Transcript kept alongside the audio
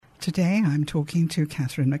Today I'm talking to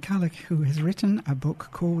Catherine McCullagh, who has written a book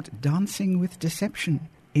called Dancing with Deception.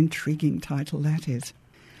 Intriguing title that is.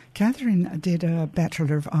 Catherine did a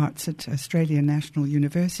Bachelor of Arts at Australian National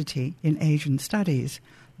University in Asian Studies,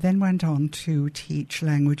 then went on to teach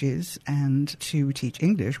languages and to teach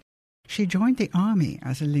English. She joined the Army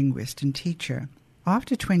as a linguist and teacher.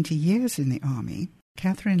 After 20 years in the Army,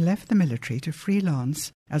 Catherine left the military to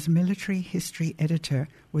freelance as military history editor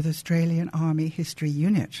with Australian Army History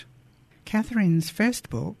Unit. Catherine's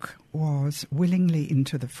first book was Willingly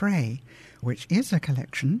Into the Fray, which is a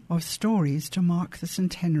collection of stories to mark the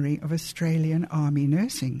centenary of Australian Army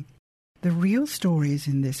nursing. The real stories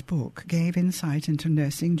in this book gave insight into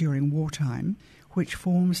nursing during wartime, which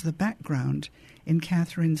forms the background in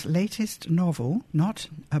Catherine's latest novel, not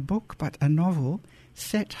a book but a novel,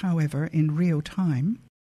 set, however, in real time,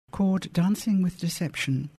 called Dancing with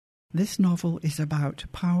Deception. This novel is about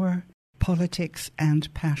power, politics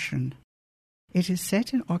and passion. It is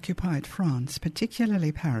set in occupied France,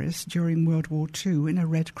 particularly Paris, during World War II in a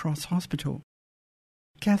Red Cross hospital.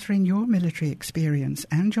 Catherine, your military experience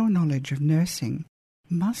and your knowledge of nursing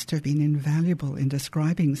must have been invaluable in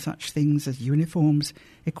describing such things as uniforms,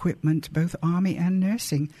 equipment, both army and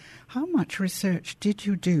nursing. How much research did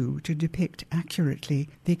you do to depict accurately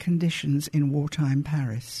the conditions in wartime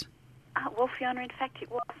Paris? Well, Fiona, in fact, it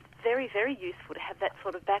was very, very useful to have that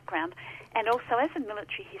sort of background. And also, as a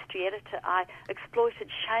military history editor, I exploited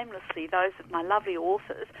shamelessly those of my lovely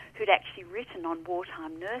authors who'd actually written on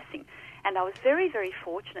wartime nursing. And I was very, very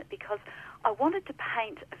fortunate because I wanted to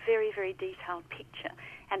paint a very, very detailed picture.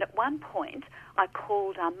 And at one point, I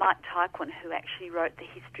called Mike Tyquin, who actually wrote the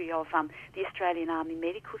history of the Australian Army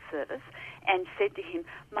Medical Service, and said to him,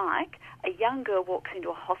 Mike, a young girl walks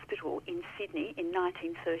into a hospital in Sydney in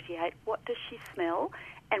 1938. What does she smell?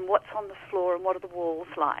 And what's on the floor and what are the walls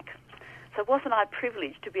like? So wasn't I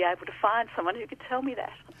privileged to be able to find someone who could tell me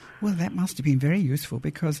that? Well, that must have been very useful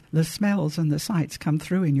because the smells and the sights come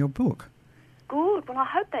through in your book. Good. Well, I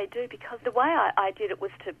hope they do, because the way I did it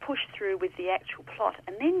was to push through with the actual plot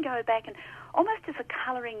and then go back and almost as a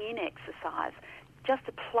colouring-in exercise, just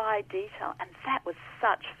apply detail, and that was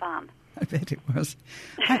such fun. I bet it was.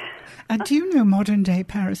 Do you know modern-day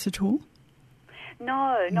Paris at all?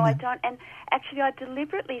 No, I don't. And actually, I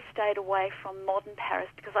deliberately stayed away from modern Paris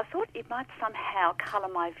because I thought it might somehow colour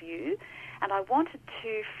my view, and I wanted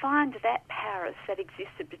to find that Paris that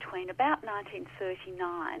existed between about 1939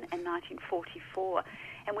 and 1944,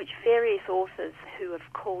 and which various authors who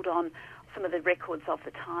have called on some of the records of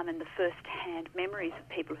the time and the first-hand memories of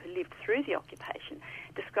people who lived through the occupation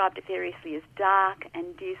described it variously as dark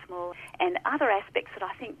and dismal and other aspects that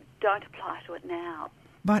I think don't apply to it now.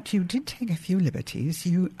 But you did take a few liberties.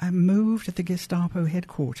 You moved the Gestapo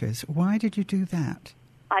headquarters. Why did you do that?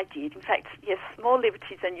 I did. In fact, yes, more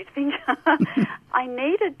liberties than you'd think. I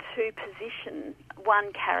needed to position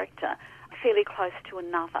one character fairly close to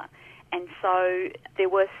another. And so there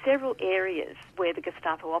were several areas where the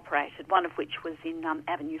Gestapo operated, one of which was in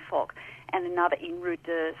Avenue Foch and another in Rue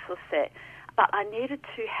de Saussure. But I needed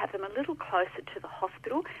to have them a little closer to the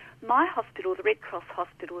hospital. My hospital, the Red Cross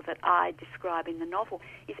hospital that I describe in the novel,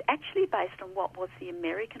 is actually based on what was the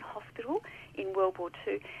American hospital in World War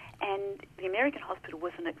II. And the American hospital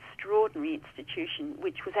was an extraordinary institution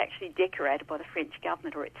which was actually decorated by the French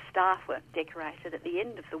government, or its staff were decorated at the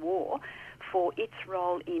end of the war for its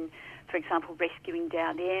role in, for example, rescuing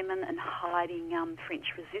downed airmen and hiding French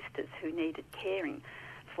resistors who needed caring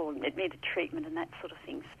for, needed treatment and that sort of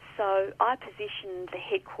thing. So I positioned the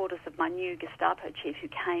headquarters of my new Gestapo chief, who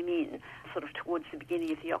came in sort of towards the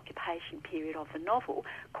beginning of the occupation period of the novel,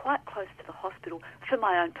 quite close to the hospital for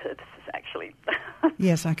my own purposes, actually.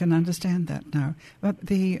 Yes, I can understand that now. But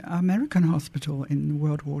the American hospital in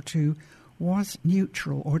World War II was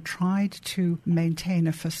neutral, or tried to maintain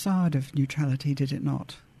a facade of neutrality, did it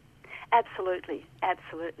not? Absolutely,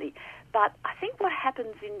 absolutely. But I think what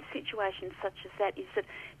happens in situations such as that is that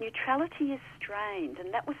neutrality is strained,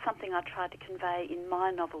 and that was something I tried to convey in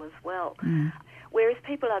my novel as well. Whereas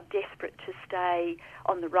people are desperate to stay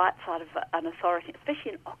on the right side of an authority,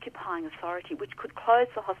 especially an occupying authority, which could close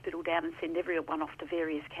the hospital down and send everyone off to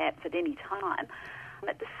various camps at any time.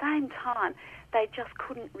 At the same time, they just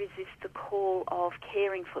couldn't resist the call of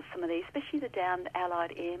caring for some of these, especially the downed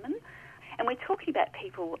Allied airmen. And we're talking about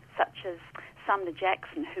people such as Sumner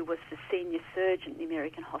Jackson, who was the senior surgeon in the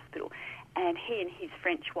American hospital, and he and his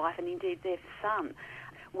French wife, and indeed their son,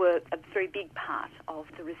 were a very big part of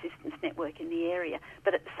the resistance network in the area,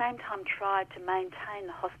 but at the same time tried to maintain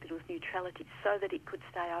the hospital's neutrality so that it could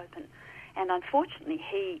stay open. And unfortunately,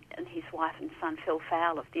 he and his wife and son fell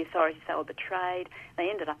foul of the authorities. They were betrayed. They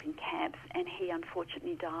ended up in camps, and he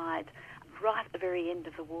unfortunately died right at the very end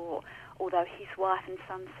of the war, although his wife and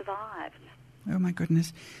son survived. Oh, my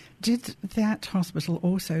goodness. Did that hospital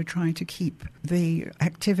also try to keep the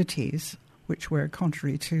activities, which were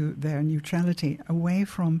contrary to their neutrality, away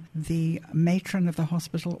from the matron of the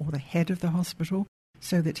hospital or the head of the hospital,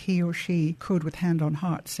 so that he or she could, with hand on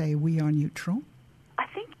heart, say, we are neutral? I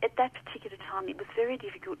think at that particular time it was very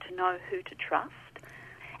difficult to know who to trust.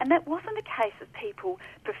 And that wasn't a case of people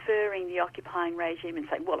preferring the occupying regime and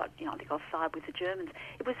saying, well, I think I'll side with the Germans.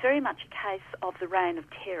 It was very much a case of the reign of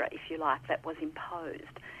terror, if you like, that was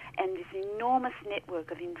imposed, and this enormous network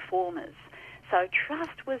of informers. So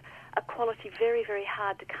trust was a quality very, very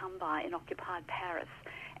hard to come by in occupied Paris.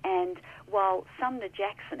 And while Sumner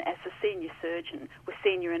Jackson, as the senior surgeon, was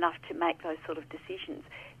senior enough to make those sort of decisions,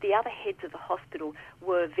 the other heads of the hospital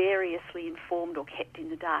were variously informed or kept in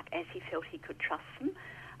the dark as he felt he could trust them.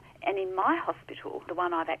 And in my hospital, the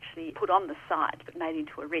one I've actually put on the site but made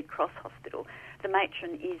into a Red Cross hospital, the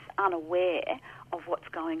matron is unaware of what's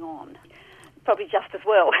going on. Probably just as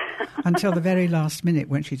well. Until the very last minute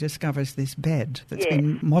when she discovers this bed that's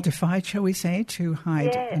been modified, shall we say, to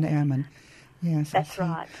hide an airman. Yes, that's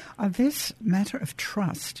right. This matter of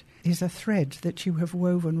trust is a thread that you have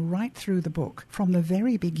woven right through the book from the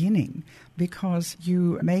very beginning, because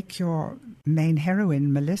you make your main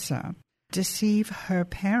heroine, Melissa, deceive her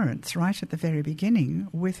parents right at the very beginning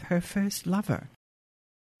with her first lover.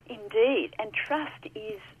 Indeed, and trust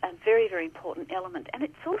is a very, very important element, and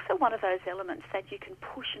it's also one of those elements that you can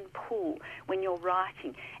push and pull when you're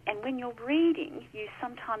writing. And when you're reading, you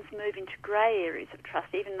sometimes move into grey areas of trust,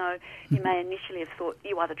 even though you may initially have thought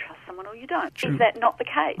you either trust someone or you don't. True. Is that not the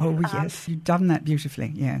case? Oh, yes, you've done that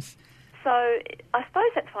beautifully, yes. So I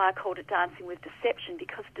suppose that's why I called it Dancing with Deception,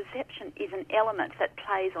 because deception is an element that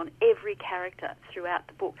plays on every character throughout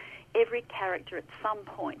the book. Every character at some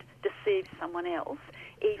point deceives someone else,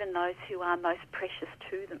 even those who are most precious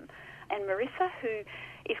to them. And Marissa, who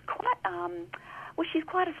is quite, she's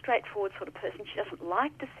quite a straightforward sort of person. She doesn't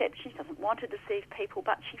like deception, she doesn't want to deceive people,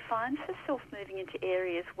 but she finds herself moving into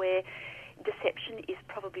areas where deception is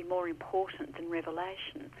probably more important than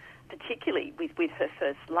revelation, particularly with her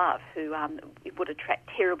first love, who it would attract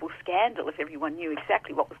terrible scandal if everyone knew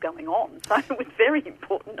exactly what was going on. So it was very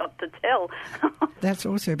important not to tell. That's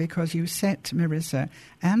also because you set Marissa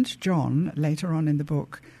and John, later on in the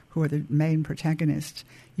book, who are the main protagonists,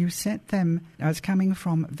 you set them as coming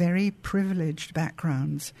from very privileged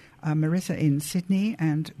backgrounds. Marissa in Sydney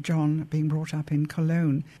and John being brought up in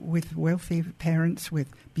Cologne with wealthy parents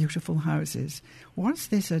with beautiful houses. Was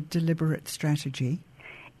this a deliberate strategy?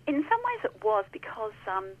 In some ways it was, because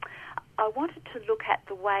I wanted to look at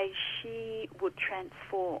the way she would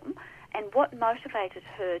transform and what motivated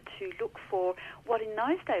her to look for what in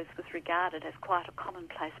those days was regarded as quite a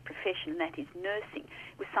commonplace profession, and that is nursing.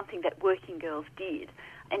 It was something that working girls did,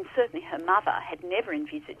 and certainly her mother had never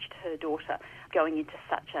envisaged her daughter going into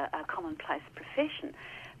such a commonplace profession.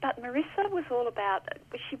 But Marissa was all about,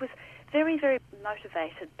 she was very, very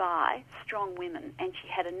motivated by strong women, and she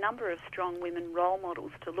had a number of strong women role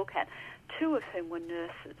models to look at, two of whom were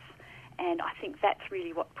nurses. And I think that's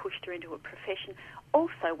really what pushed her into a profession,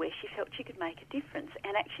 also where she felt she could make a difference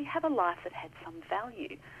and actually have a life that had some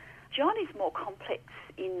value. John is more complex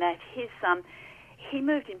in that he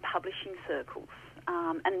moved in publishing circles,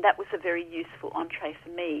 and that was a very useful entree for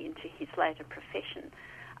me into his later profession.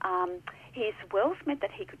 His wealth meant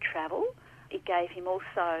that he could travel. It gave him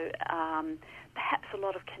also perhaps a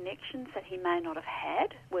lot of connections that he may not have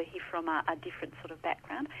had were he from a different sort of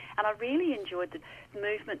background. And I really enjoyed the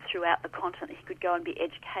movement throughout the continent. He could go and be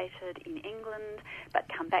educated in England, but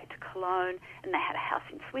come back to Cologne, and they had a house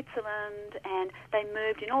in Switzerland, and they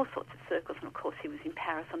moved in all sorts of circles, and of course he was in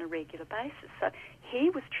Paris on a regular basis. So he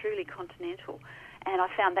was truly continental, and I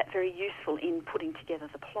found that very useful in putting together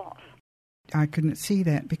the plot. I couldn't see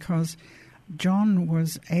that because John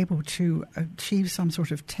was able to achieve some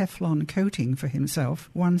sort of Teflon coating for himself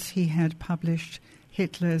once he had published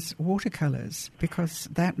Hitler's watercolours, because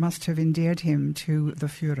that must have endeared him to the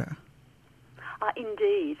Führer.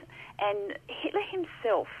 Indeed. And Hitler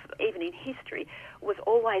himself, even in history, was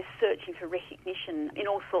always searching for recognition in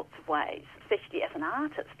all sorts of ways, especially as an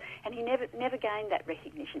artist. And he never gained that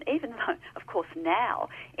recognition, even though, of course, now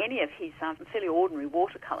any of his fairly ordinary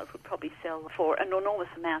watercolours would probably sell for an enormous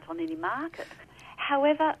amount on any market.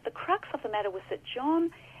 However, the crux of the matter was that John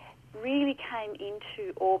really came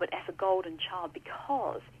into orbit as a golden child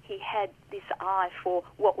because he had this eye for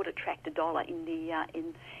what would attract a dollar in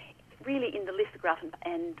really in the lithograph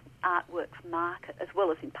and artworks market as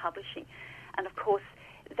well as in publishing. And of course,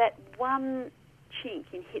 that one chink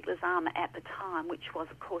in Hitler's armour at the time, which was,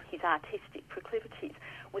 of course, his artistic proclivities,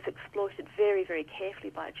 was exploited very, very carefully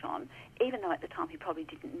by John, even though at the time he probably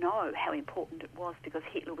didn't know how important it was because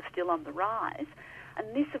Hitler was still on the rise.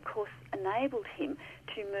 And this, of course, enabled him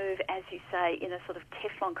to move, as you say, in a sort of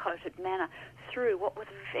Teflon-coated manner through what was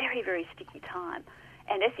a very, very sticky time.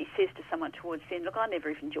 And as he says to someone towards the end, look, I never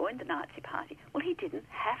even joined the Nazi Party. Well, he didn't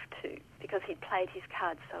have to because he'd played his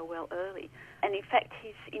cards so well early. And in fact,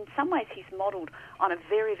 in some ways he's modelled on a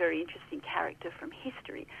very, very interesting character from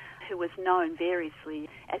history who was known variously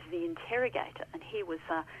as the interrogator. And he was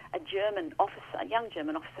a German officer, a young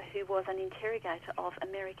German officer who was an interrogator of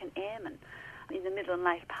American airmen in the middle and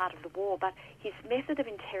later part of the war, but his method of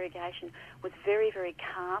interrogation was very, very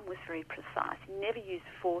calm, was very precise. He never used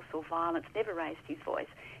force or violence, never raised his voice,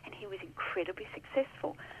 and he was incredibly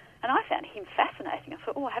successful. And I found him fascinating. I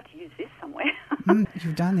thought, I have to use this somewhere.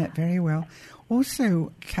 You've done that very well.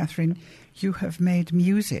 Also, Catherine, you have made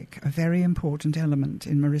music a very important element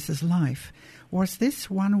in Marissa's life. Was this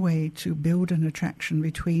one way to build an attraction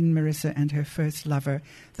between Marissa and her first lover,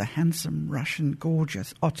 the handsome, Russian,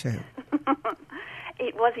 gorgeous Otto?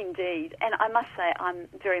 It was indeed, and I must say I'm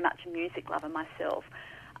very much a music lover myself.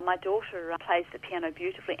 My daughter plays the piano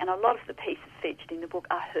beautifully, and a lot of the pieces featured in the book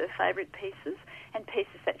are her favourite pieces and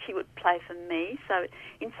pieces that she would play for me, so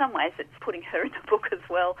in some ways it's putting her in the book as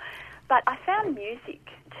well. But I found music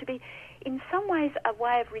to be, in some ways, a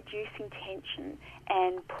way of reducing tension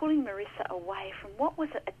and pulling Marissa away from what was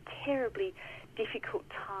a terribly difficult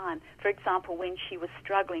time. For example, when she was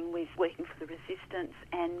struggling with working for the resistance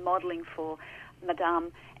and modelling for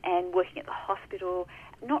Madame and working at the hospital,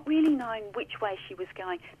 not really knowing which way she was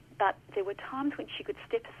going, but there were times when she could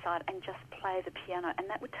step aside and just play the piano, and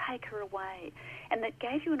that would take her away. And that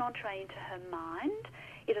gave you an entree into her mind.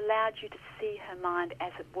 It allowed you to see her mind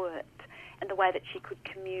as it worked and the way that she could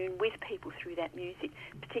commune with people through that music,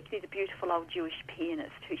 particularly the beautiful old Jewish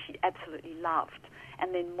pianist who she absolutely loved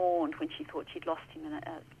and then mourned when she thought she'd lost him in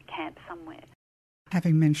a camp somewhere.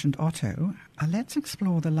 Having mentioned Otto, let's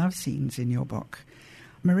explore the love scenes in your book.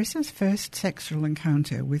 Marissa's first sexual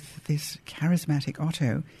encounter with this charismatic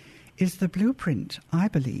Otto is the blueprint, I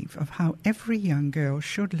believe, of how every young girl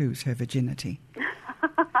should lose her virginity.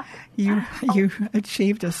 You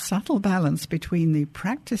achieved a subtle balance between the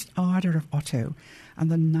practiced ardour of Otto and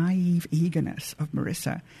the naive eagerness of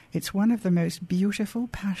Marissa. It's one of the most beautiful,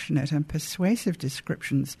 passionate and persuasive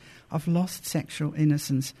descriptions of lost sexual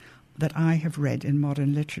innocence that I have read in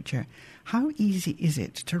modern literature. How easy is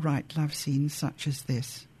it to write love scenes such as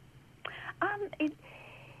this?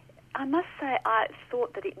 I must say I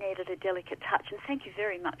thought that it needed a delicate touch, and thank you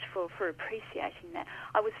very much for appreciating that.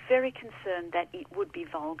 I was very concerned that it would be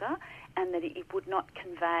vulgar and that it would not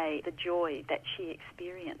convey the joy that she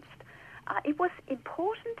experienced. It was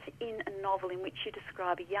important in a novel in which you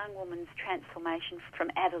describe a young woman's transformation from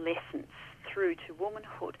adolescence through to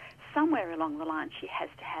womanhood. Somewhere along the line she has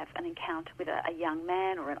to have an encounter with a young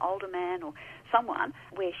man or an older man or someone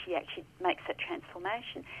where she actually makes that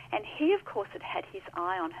transformation. And he, of course, had his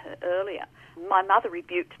eye on her earlier. My mother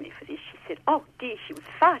rebuked me for this. She said, oh dear, she was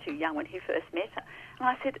far too young when he first met her. And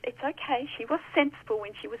I said, it's okay, she was sensible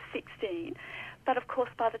when she was 16. But of course,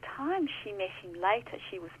 by the time she met him later,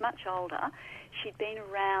 she was much older. She'd been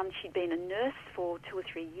around, she'd been a nurse for 2 or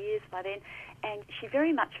 3 years by then, and she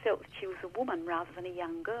very much felt that she was a woman rather than a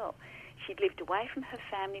young girl. She'd lived away from her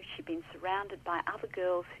family, she'd been surrounded by other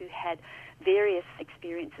girls who had various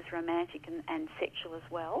experiences, romantic and sexual as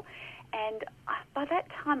well. And by that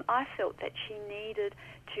time, I felt that she needed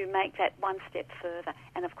to make that one step further.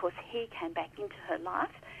 And of course, he came back into her life.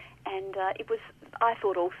 And it was, I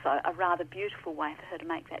thought, also a rather beautiful way for her to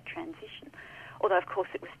make that transition. Although, of course,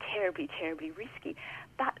 it was terribly, terribly risky.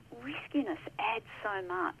 But riskiness adds so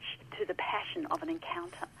much to the passion of an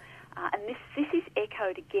encounter. And this is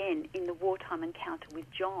echoed again in the wartime encounter with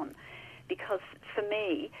John. Because for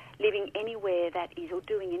me, living anywhere that is, or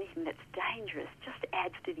doing anything that's dangerous, just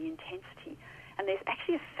adds to the intensity. And there's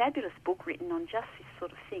actually a fabulous book written on just this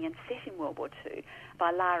sort of thing and set in World War II by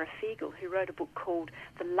Lara Fiegel, who wrote a book called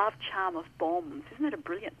The Love Charm of Bombs. Isn't that a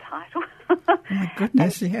brilliant title? Oh, my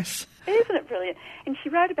goodness, yes. Isn't it brilliant? And she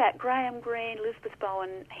wrote about Graham Greene, Elizabeth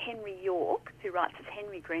Bowen, Henry York, who writes as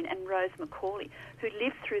Henry Greene, and Rose McCullagh, who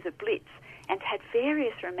lived through the Blitz and had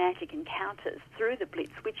various romantic encounters through the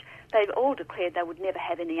Blitz, which they've all declared they would never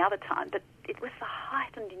have any other time. But it was the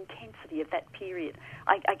heightened intensity of that period,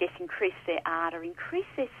 I guess, increased their ardour, increased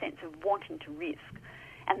their sense of wanting to risk.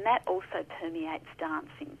 And that also permeates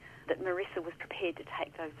dancing. that Marissa was prepared to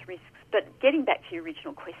take those risks. But getting back to your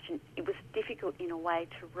original question, it was difficult in a way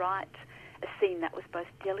to write a scene that was both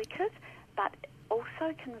delicate but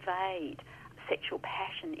also conveyed sexual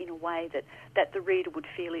passion in a way that the reader would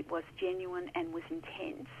feel it was genuine and was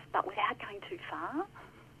intense, but without going too far.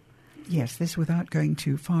 Yes, this without going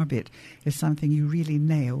too far bit is something you really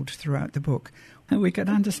nailed throughout the book. We could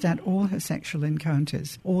understand all her sexual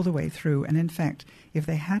encounters all the way through, and in fact, if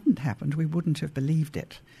they hadn't happened, we wouldn't have believed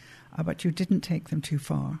it. But you didn't take them too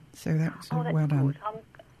far, so that's well done.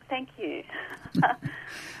 Thank you.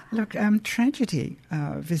 Look, tragedy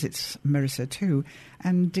visits Marissa too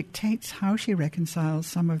and dictates how she reconciles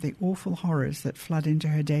some of the awful horrors that flood into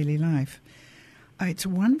her daily life. It's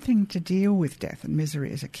one thing to deal with death and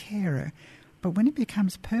misery as a carer, but when it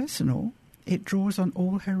becomes personal, it draws on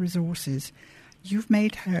all her resources. You've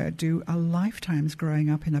made her do a lifetime's growing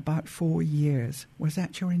up in about 4 years. Was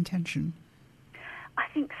that your intention? I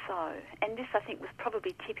think so, and this I think was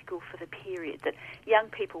probably typical for the period, that young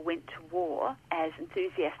people went to war as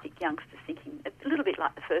enthusiastic youngsters thinking, a little bit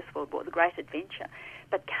like the First World War, the Great Adventure,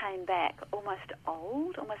 but came back almost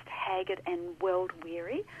old, almost haggard and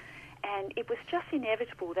world-weary. And it was just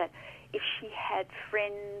inevitable that if she had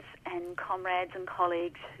friends and comrades and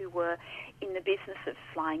colleagues who were in the business of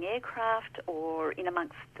flying aircraft or in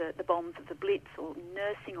amongst the bombs of the Blitz or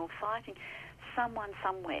nursing or fighting, someone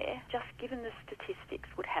somewhere, just given the statistics,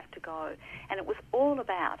 would have to go. And it was all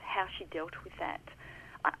about how she dealt with that.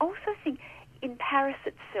 I also think in Paris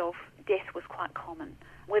itself, death was quite common,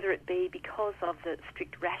 whether it be because of the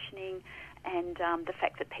strict rationing and the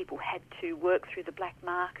fact that people had to work through the black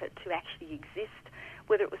market to actually exist,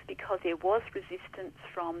 whether it was because there was resistance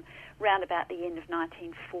from round about the end of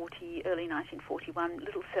 1940, early 1941,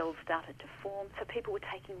 little cells started to form, so people were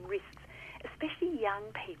taking risks, especially young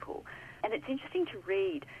people. And it's interesting to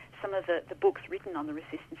read some of the books written on the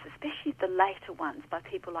resistance, especially the later ones by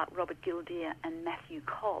people like Robert Gildear and Matthew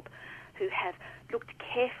Cobb, who have looked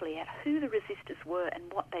carefully at who the resistors were and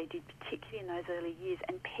what they did, particularly in those early years,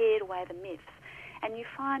 and pared away the myths. And you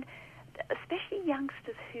find, especially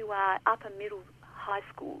youngsters who are upper middle high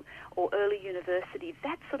school or early university,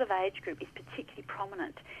 that sort of age group is particularly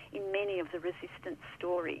prominent in many of the resistance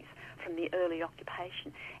stories from the early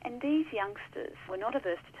occupation. And these youngsters were not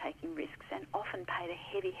averse to taking risks and often paid a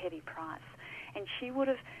heavy, heavy price. And she would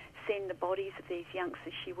have seen the bodies of these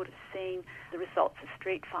youngsters, she would have seen the results of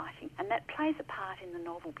street fighting, and that plays a part in the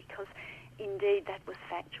novel because indeed that was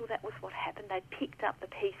factual, that was what happened. They picked up the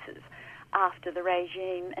pieces after the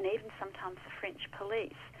regime and even sometimes the French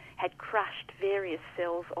police had crushed various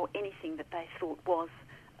cells or anything that they thought was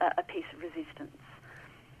a piece of resistance.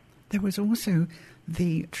 There was also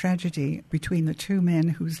the tragedy between the two men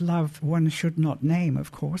whose love one should not name,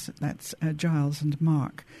 of course. That's Giles and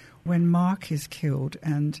Mark. When Mark is killed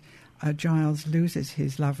and Giles loses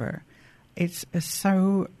his lover, it's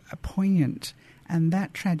so poignant. And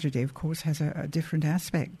that tragedy, of course, has a different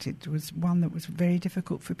aspect. It was one that was very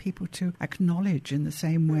difficult for people to acknowledge in the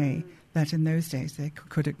same way that in those days they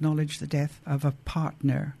could acknowledge the death of a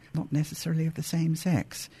partner, not necessarily of the same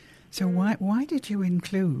sex. So why did you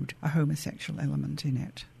include a homosexual element in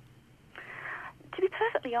it? To be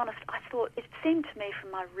perfectly honest, I thought it seemed to me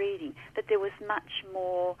from my reading that there was much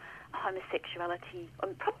more homosexuality,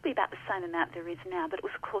 probably about the same amount there is now, but it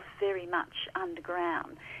was, of course, very much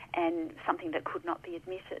underground and something that could not be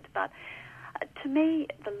admitted. But to me,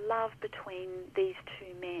 the love between these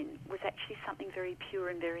two men was actually something very pure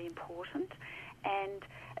and very important, and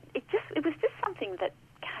it was just something that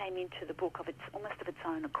came into the book almost of its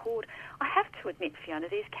own accord. I have to admit, Fiona,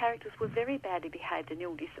 these characters were very badly behaved and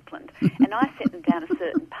ill-disciplined, and I set them down a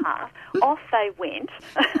certain path. Off they went.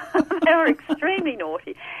 They were extremely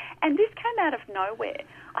naughty, and this came out of nowhere.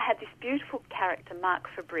 I had this beautiful character, Mark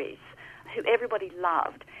Fabrice, who everybody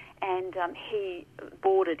loved, and he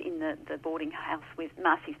boarded in the boarding house with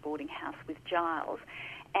Marcy's boarding house with Giles.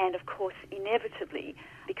 And, of course, inevitably,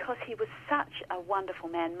 because he was such a wonderful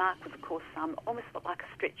man, Mark was, of course, almost like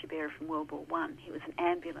a stretcher bearer from World War I. He was an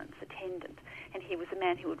ambulance attendant, and he was a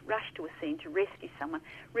man who would rush to a scene to rescue someone,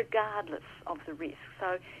 regardless of the risk.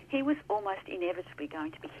 So he was almost inevitably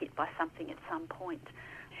going to be hit by something at some point.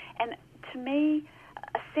 And to me,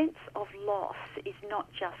 a sense of loss is not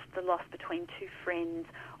just the loss between two friends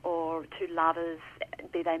or two lovers,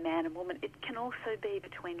 be they man and woman. It can also be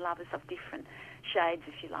between lovers of different shades,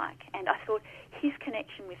 if you like. And I thought his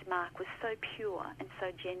connection with Mark was so pure and so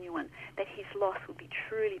genuine that his loss would be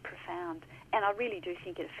truly profound. And I really do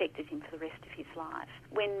think it affected him for the rest of his life.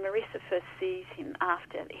 When Marissa first sees him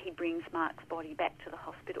after he brings Mark's body back to the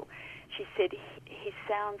hospital, she said his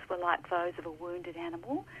sounds were like those of a wounded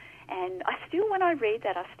animal. And I still, when I read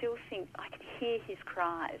that, I still think I can hear his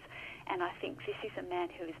cries, and I think this is a man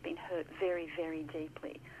who has been hurt very, very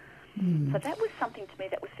deeply. So that was something to me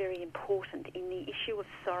that was very important in the issue of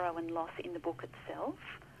sorrow and loss in the book itself.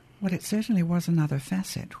 Well, it certainly was another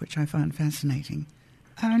facet, which I found fascinating.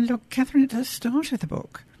 And look, Catherine, at the start of the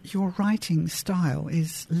book, your writing style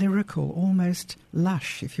is lyrical, almost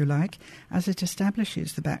lush, if you like, as it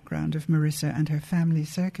establishes the background of Marissa and her family's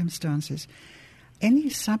circumstances. Any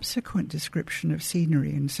subsequent description of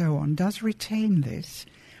scenery and so on does retain this,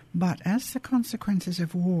 but as the consequences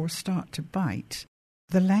of war start to bite,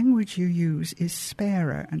 the language you use is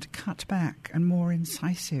sparer and cut back and more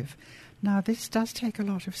incisive. Now, this does take a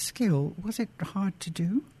lot of skill. Was it hard to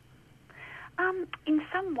do? In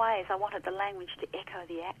some ways, I wanted the language to echo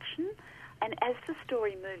the action, and as the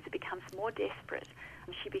story moves, it becomes more desperate.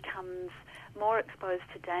 She becomes more exposed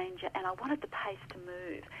to danger, and I wanted the pace to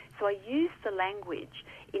move. So I used the language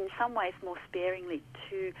in some ways more sparingly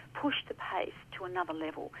to push the pace to another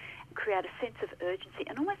level, create a sense of urgency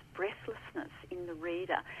and almost breathlessness in the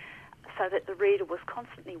reader, so that the reader was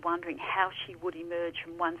constantly wondering how she would emerge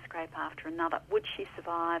from one scrape after another. Would she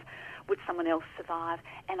survive? Would someone else survive?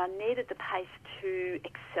 And I needed the pace to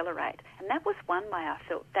accelerate. And that was one way I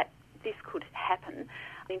felt that this could happen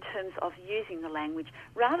in terms of using the language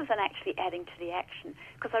rather than actually adding to the action,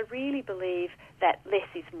 because I really believe that less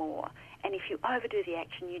is more. And if you overdo the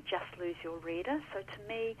action, you just lose your reader. So to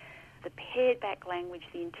me, the pared back language,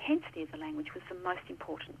 the intensity of the language was the most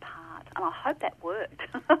important part. And I hope that worked.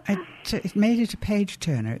 It made it a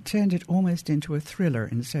page-turner. It turned it almost into a thriller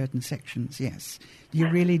in certain sections, yes. You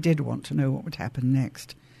really did want to know what would happen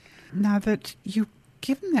next. Now that you've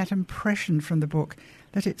given that impression from the book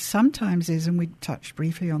that it sometimes is, and we touched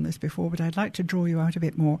briefly on this before, but I'd like to draw you out a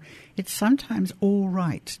bit more, it's sometimes all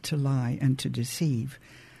right to lie and to deceive.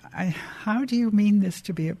 How do you mean this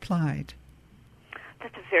to be applied?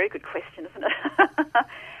 That's a very good question, isn't it?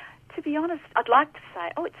 To be honest, I'd like to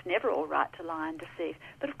say, it's never all right to lie and deceive.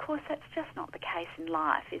 But of course, that's just not the case in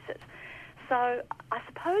life, is it? So I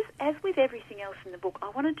suppose, as with everything else in the book, I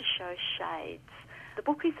wanted to show shades. The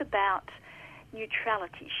book is about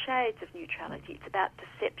neutrality, shades of neutrality. It's about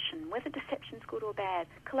deception, whether deception's good or bad.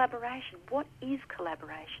 Collaboration. What is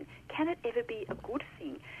collaboration? Can it ever be a good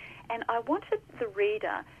thing? And I wanted the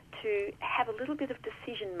reader to have a little bit of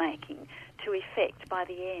decision-making to effect by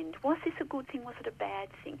the end. Was this a good thing? Was it a bad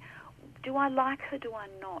thing? Do I like her? Do I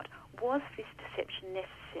not? Was this deception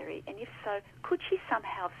necessary? And if so, could she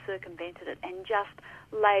somehow have circumvented it and just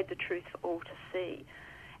laid the truth for all to see?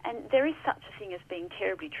 And there is such a thing as being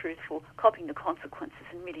terribly truthful, copying the consequences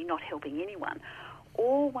and really not helping anyone.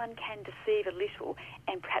 Or one can deceive a little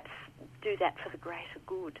and perhaps do that for the greater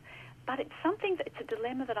good. But it's it's a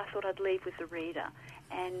dilemma that I thought I'd leave with the reader.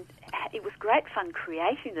 And it was great fun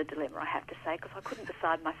creating the dilemma, I have to say, because I couldn't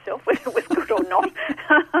decide myself whether it was good or not.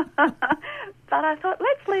 But I thought,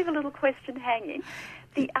 let's leave a little question hanging.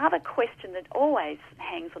 The other question that always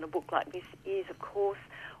hangs on a book like this is, of course,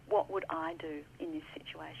 what would I do in this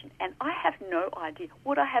situation? And I have no idea.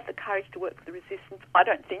 Would I have the courage to work for the resistance? I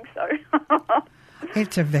don't think so.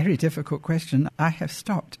 It's a very difficult question. I have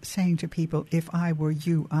stopped saying to people, if I were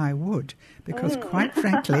you, I would, because quite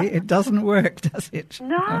frankly, it doesn't work, does it?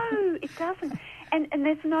 No, it doesn't. And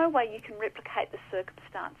there's no way you can replicate the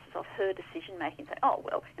circumstances of her decision-making. Say, oh,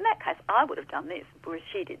 well, in that case, I would have done this, whereas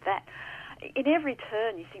she did that. In every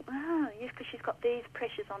turn, you think, yes, because she's got these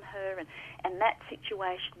pressures on her, and that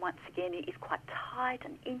situation, once again, is quite tight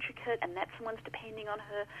and intricate, and that someone's depending on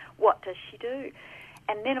her. What does she do?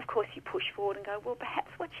 And then, of course, you push forward and go, well, perhaps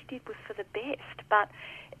what she did was for the best. But,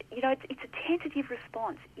 it's a tentative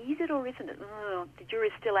response. Is it or isn't it? The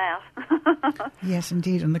jury's still out. Yes,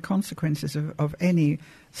 indeed. And the consequences of any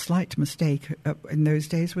slight mistake in those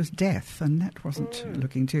days was death, and that wasn't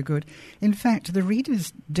looking too good. In fact, the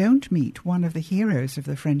readers don't meet one of the heroes of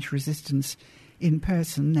the French resistance in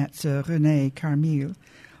person. That's René Carmille.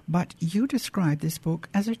 But you describe this book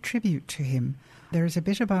as a tribute to him. There is a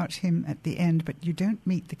bit about him at the end, but you don't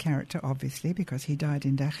meet the character, obviously, because he died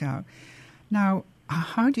in Dachau. Now,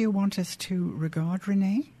 how do you want us to regard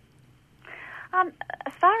René?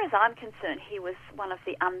 As far as I'm concerned, he was one of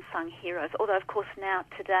the unsung heroes, although, of course, now,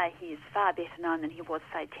 today, he is far better known than he was,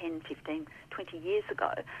 say, 10, 15, 20 years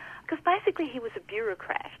ago, because basically he was a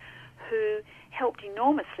bureaucrat who helped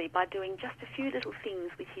enormously by doing just a few little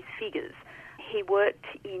things with his figures. He worked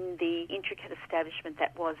in the intricate establishment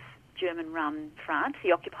that was German-run France,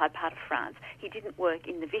 the occupied part of France. He didn't work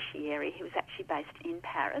in the Vichy area. He was actually based in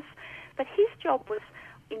Paris. But his job was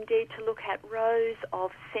indeed to look at rows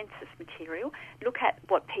of census material, look at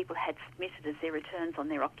what people had submitted as their returns on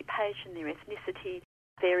their occupation, their ethnicity,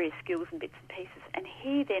 various skills and bits and pieces. And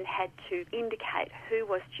he then had to indicate who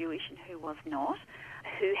was Jewish and who was not,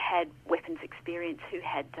 who had weapons experience, who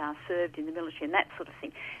had served in the military and that sort of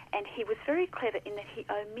thing. And he was very clever in that he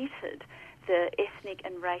omitted the ethnic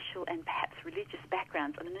and racial and perhaps religious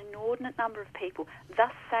backgrounds of an inordinate number of people,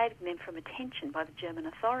 thus saving them from attention by the German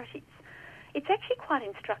authorities. It's actually quite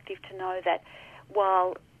instructive to know that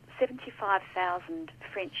while 75,000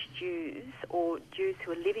 French Jews, or Jews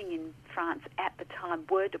who were living in France at the time,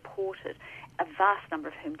 were deported, a vast number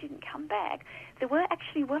of whom didn't come back, there were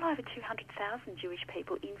actually well over 200,000 Jewish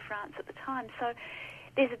people in France at the time. So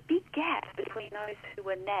there's a big gap between those who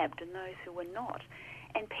were nabbed and those who were not.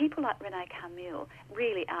 And people like René Camille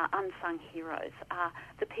really are unsung heroes, are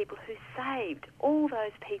the people who saved all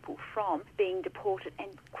those people from being deported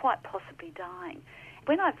and quite possibly dying.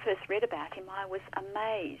 When I first read about him, I was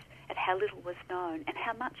amazed at how little was known and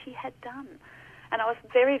how much he had done. And I was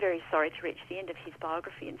very, very sorry to reach the end of his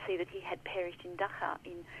biography and see that he had perished in Dachau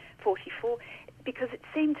in 1944, because it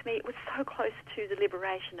seemed to me it was so close to the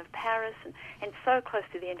liberation of Paris and so close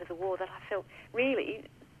to the end of the war that I felt really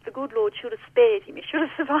the good Lord should have spared him. He should have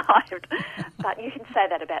survived. But you can say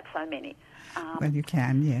that about so many. Well, you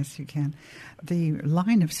can, yes, you can. The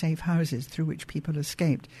line of safe houses through which people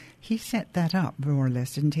escaped, he set that up, more or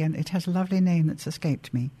less, didn't he? And it has a lovely name that's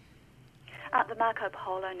escaped me. The Marco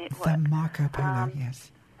Polo Network. The Marco Polo,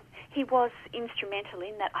 yes. He was instrumental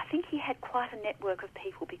in that. I think he had quite a network of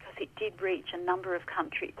people because it did reach a number of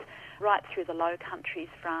countries, right through the Low Countries,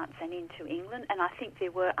 France and into England. And I think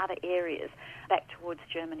there were other areas back towards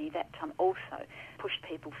Germany that also pushed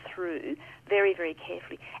people through very, very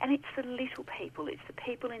carefully. And it's the little people, it's the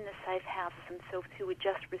people in the safe houses themselves who would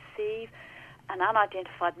just receive an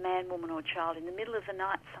unidentified man, woman or child in the middle of the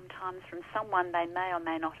night, sometimes from someone they may or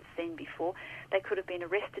may not have seen before. They could have been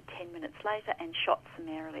arrested 10 minutes later and shot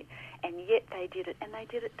summarily. And yet they did it, and they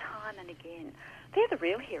did it time and again. They're the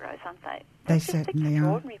real heroes, aren't they? They certainly are.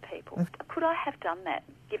 Extraordinary people. Could I have done that,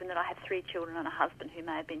 given that I have 3 children and a husband who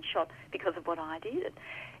may have been shot because of what I did?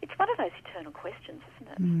 It's one of those eternal questions,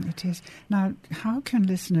 isn't it? It is. Now, how can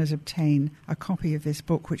listeners obtain a copy of this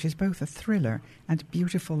book, which is both a thriller and a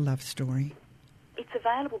beautiful love story? It's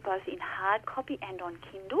available both in hard copy and on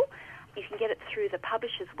Kindle. You can get it through the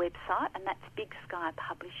publisher's website, and that's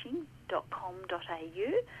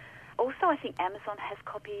bigskypublishing.com.au. Also, I think Amazon has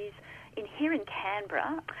copies here in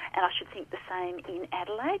Canberra, and I should think the same in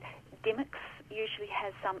Adelaide. Dymocks usually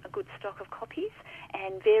has a good stock of copies,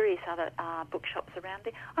 and various other bookshops around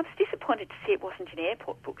there. I was disappointed to see it wasn't in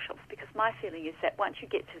airport bookshops, because my feeling is that once you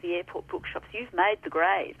get to the airport bookshops, you've made the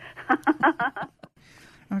grade.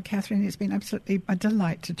 Oh, Catherine, it's been absolutely a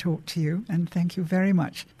delight to talk to you, and thank you very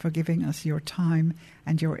much for giving us your time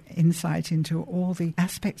and your insight into all the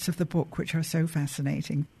aspects of the book which are so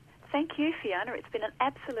fascinating. Thank you, Fiona. It's been an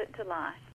absolute delight.